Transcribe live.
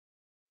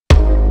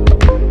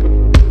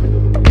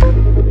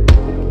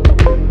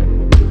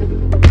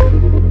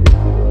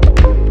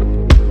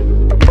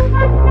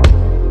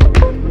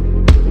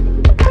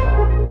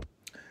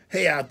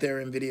out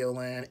there in video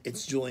land,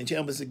 it's Julian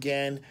Chambers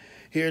again,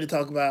 here to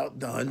talk about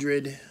The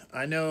 100.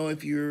 I know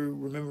if you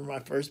remember my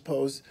first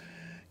post,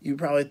 you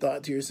probably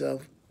thought to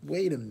yourself,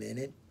 wait a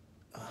minute,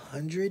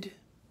 100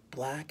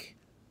 black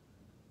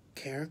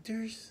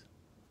characters?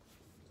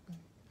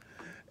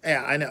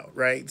 Yeah, I know,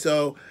 right?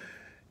 So,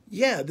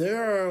 yeah,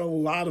 there are a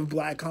lot of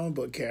black comic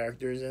book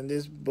characters, and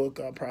this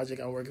book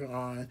project I'm working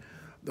on,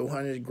 The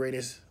 100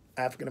 Greatest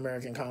African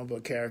American comic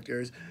book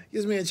characters,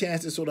 gives me a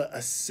chance to sort of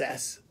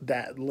assess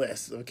that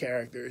list of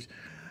characters.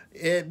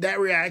 That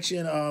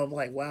reaction of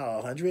like, wow,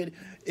 100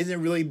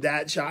 isn't really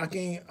that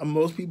shocking.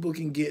 Most people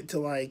can get to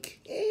like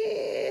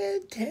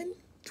 10,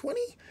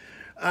 20.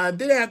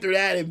 Then after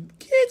that, it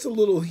gets a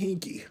little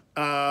hinky.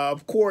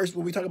 Of course,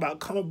 when we talk about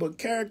comic book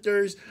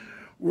characters,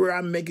 where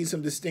I'm making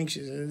some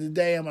distinctions. And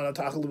today I'm going to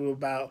talk a little bit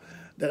about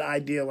that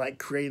idea like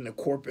creating a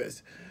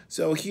corpus.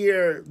 So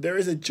here, there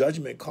is a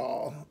judgment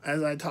call.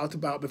 As I talked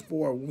about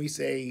before, when we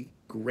say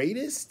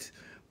greatest,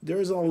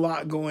 there's a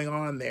lot going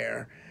on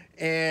there.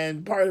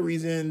 And part of the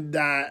reason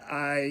that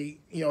I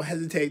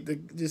hesitate to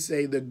just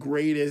say the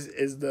greatest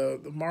is the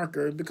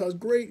marker, because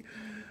great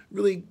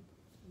really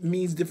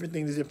means different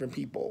things to different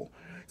people.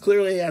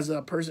 Clearly, as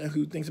a person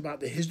who thinks about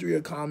the history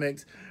of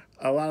comics,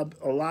 a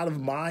lot of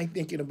my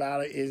thinking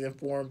about it is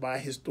informed by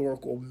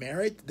historical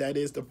merit. That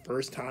is, the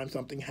first time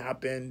something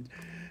happened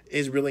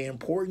is really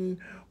important.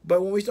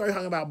 But when we start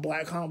talking about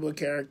black comic book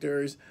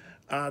characters,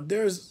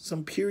 there's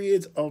some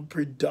periods of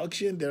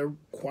production that are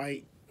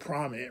quite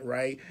prominent,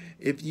 right?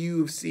 If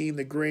you've seen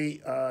the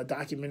great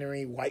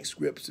documentary White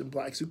Scripts and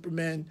Black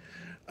Supermen,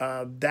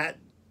 that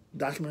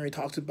documentary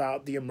talks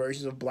about the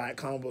emergence of black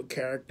comic book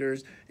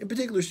characters, in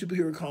particular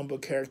superhero comic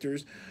book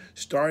characters,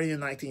 starting in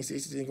the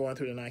 1960s and going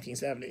through the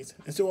 1970s.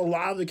 And so a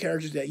lot of the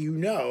characters that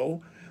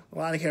a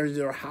lot of characters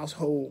that are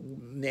household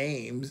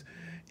names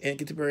in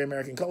contemporary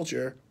American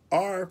culture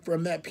are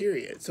from that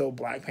period. So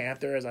Black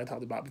Panther, as I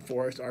talked about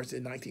before, starts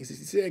in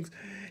 1966.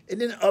 And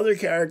then other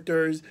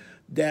characters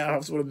that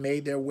have sort of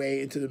made their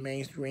way into the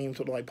mainstream,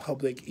 sort of like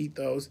public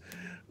ethos,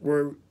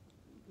 were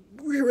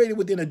created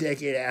within a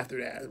decade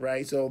after that,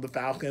 right? So the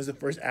Falcon is the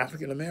first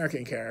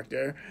African-American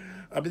character.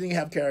 But then you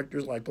have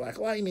characters like Black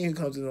Lightning, who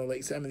comes in the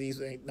late 70s,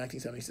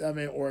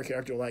 1977, or a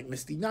character like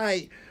Misty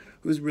Knight,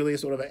 who's really a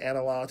sort of an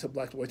analog to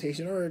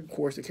blaxploitation, or of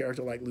course a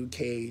character like Luke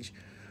Cage,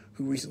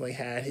 who recently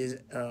had his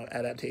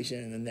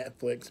adaptation in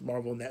the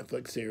Marvel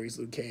Netflix series,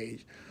 Luke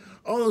Cage.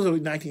 All those are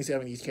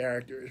 1970s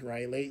characters,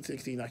 right? Late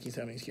 60s,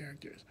 1970s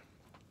characters.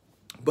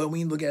 But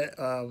when you look at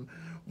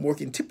more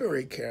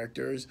contemporary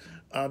characters,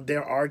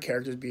 there are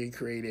characters being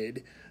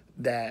created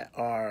that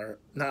are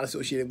not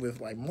associated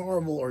with like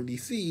Marvel or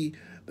DC.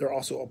 They're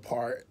also a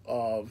part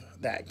of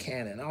that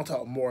canon. I'll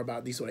talk more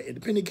about these sort of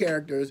independent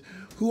characters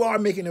who are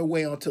making their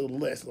way onto the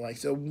list.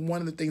 So one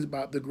of the things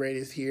about the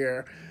greatest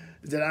here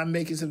is that I'm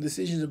making some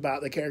decisions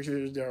about the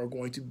characters that are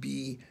going to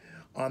be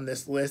on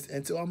this list.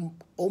 And so I'm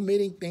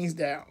omitting things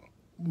that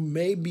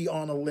may be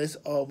on a list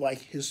of like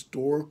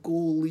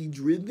historically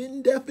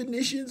driven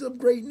definitions of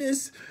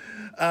greatness.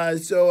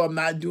 So I'm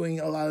not doing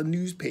a lot of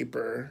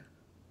newspaper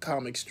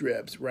comic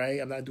strips,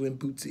 right? I'm not doing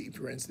Bootsy,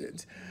 for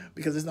instance,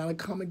 because it's not a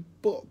comic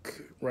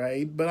book,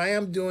 right? But I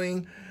am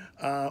doing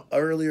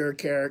earlier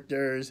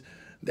characters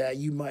that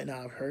you might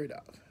not have heard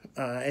of.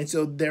 And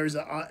so there's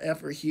an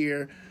effort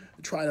here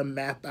to try to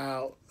map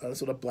out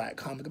sort of black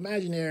comic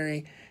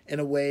imaginary in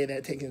a way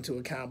that takes into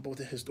account both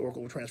the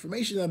historical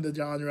transformation of the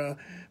genre,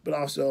 but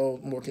also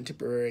more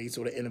contemporary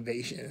sort of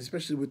innovation,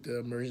 especially with the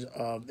emergence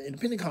of the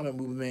independent comic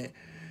movement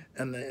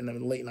in the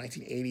late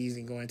 1980s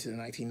and going into the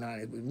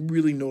 1990s, with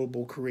really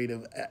notable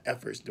creative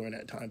efforts during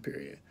that time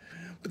period.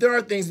 But there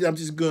are things that I'm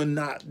just going to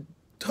not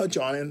touch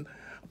on. And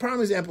a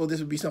prime example of this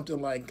would be something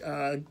like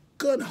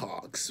Gun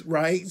Hawks,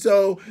 right?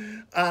 So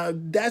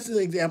that's an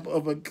example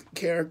of a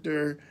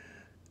character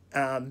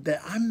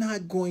that I'm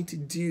not going to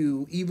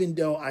do, even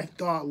though I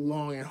thought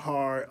long and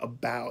hard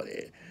about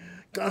it.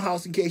 Gun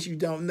Hawks, in case you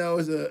don't know,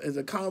 is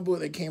a comic book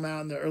that came out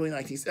in the early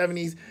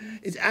 1970s.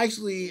 It's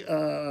actually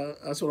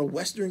a sort of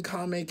Western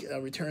comic, a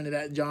return to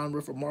that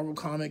genre for Marvel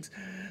Comics.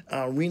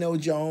 Reno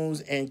Jones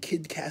and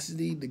Kid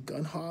Cassidy, the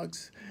Gun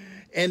Hawks.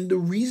 And the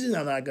reason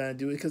I'm not going to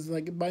do it, because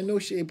like by no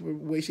shape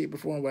or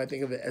form would I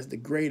think of it as the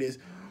greatest,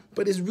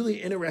 but it's really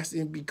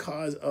interesting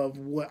because of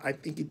what I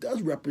think it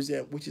does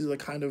represent, which is a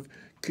kind of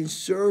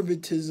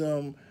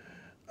conservatism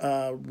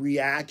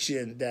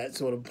reaction that's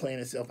sort of playing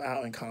itself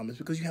out in comics,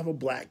 because you have a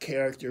black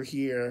character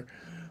here,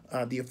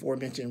 the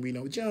aforementioned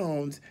Reno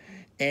Jones,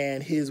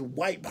 and his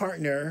white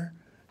partner,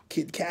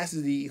 Kid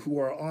Cassidy, who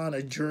are on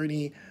a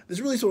journey that's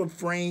really sort of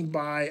framed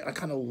by a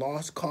kind of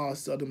lost cause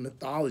Southern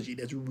mythology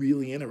that's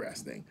really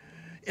interesting.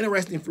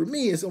 Interesting for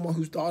me as someone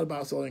who's thought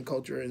about Southern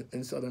culture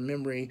and Southern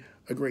memory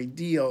a great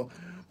deal,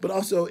 but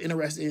also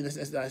interesting in the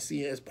sense that I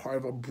see it as part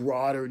of a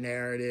broader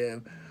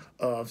narrative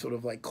of sort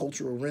of like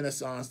cultural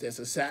renaissance that's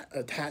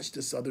attached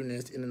to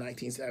Southernness in the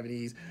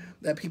 1970s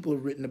that people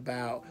have written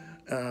about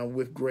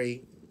with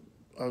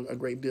a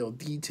great deal of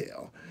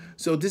detail.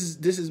 So this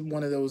is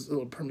one of those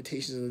little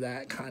permutations of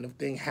that kind of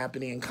thing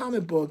happening in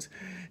comic books.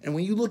 And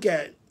when you look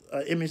at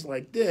an image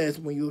like this,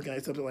 when you're looking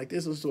at something like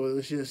this, sort of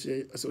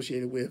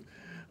associated with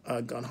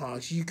gun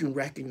hawks, you can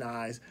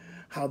recognize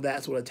how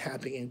that's sort of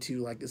tapping into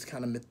like this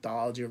kind of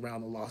mythology around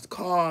the lost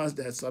cause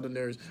that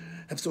Southerners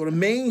have sort of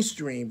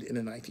mainstreamed in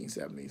the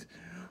 1970s.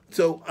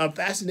 So a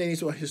fascinating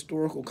sort of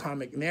historical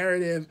comic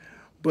narrative,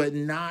 but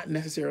not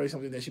necessarily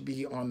something that should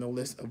be on the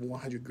list of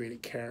 100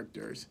 graded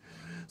characters.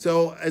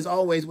 So as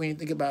always, when you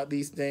think about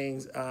these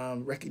things,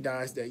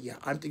 recognize that, yeah,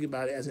 I'm thinking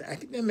about it as an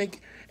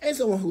academic and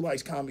someone who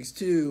likes comics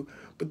too,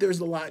 but there's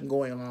a lot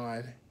going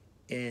on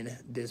in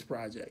this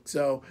project.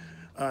 So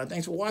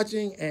thanks for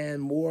watching,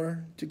 and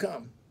more to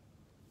come.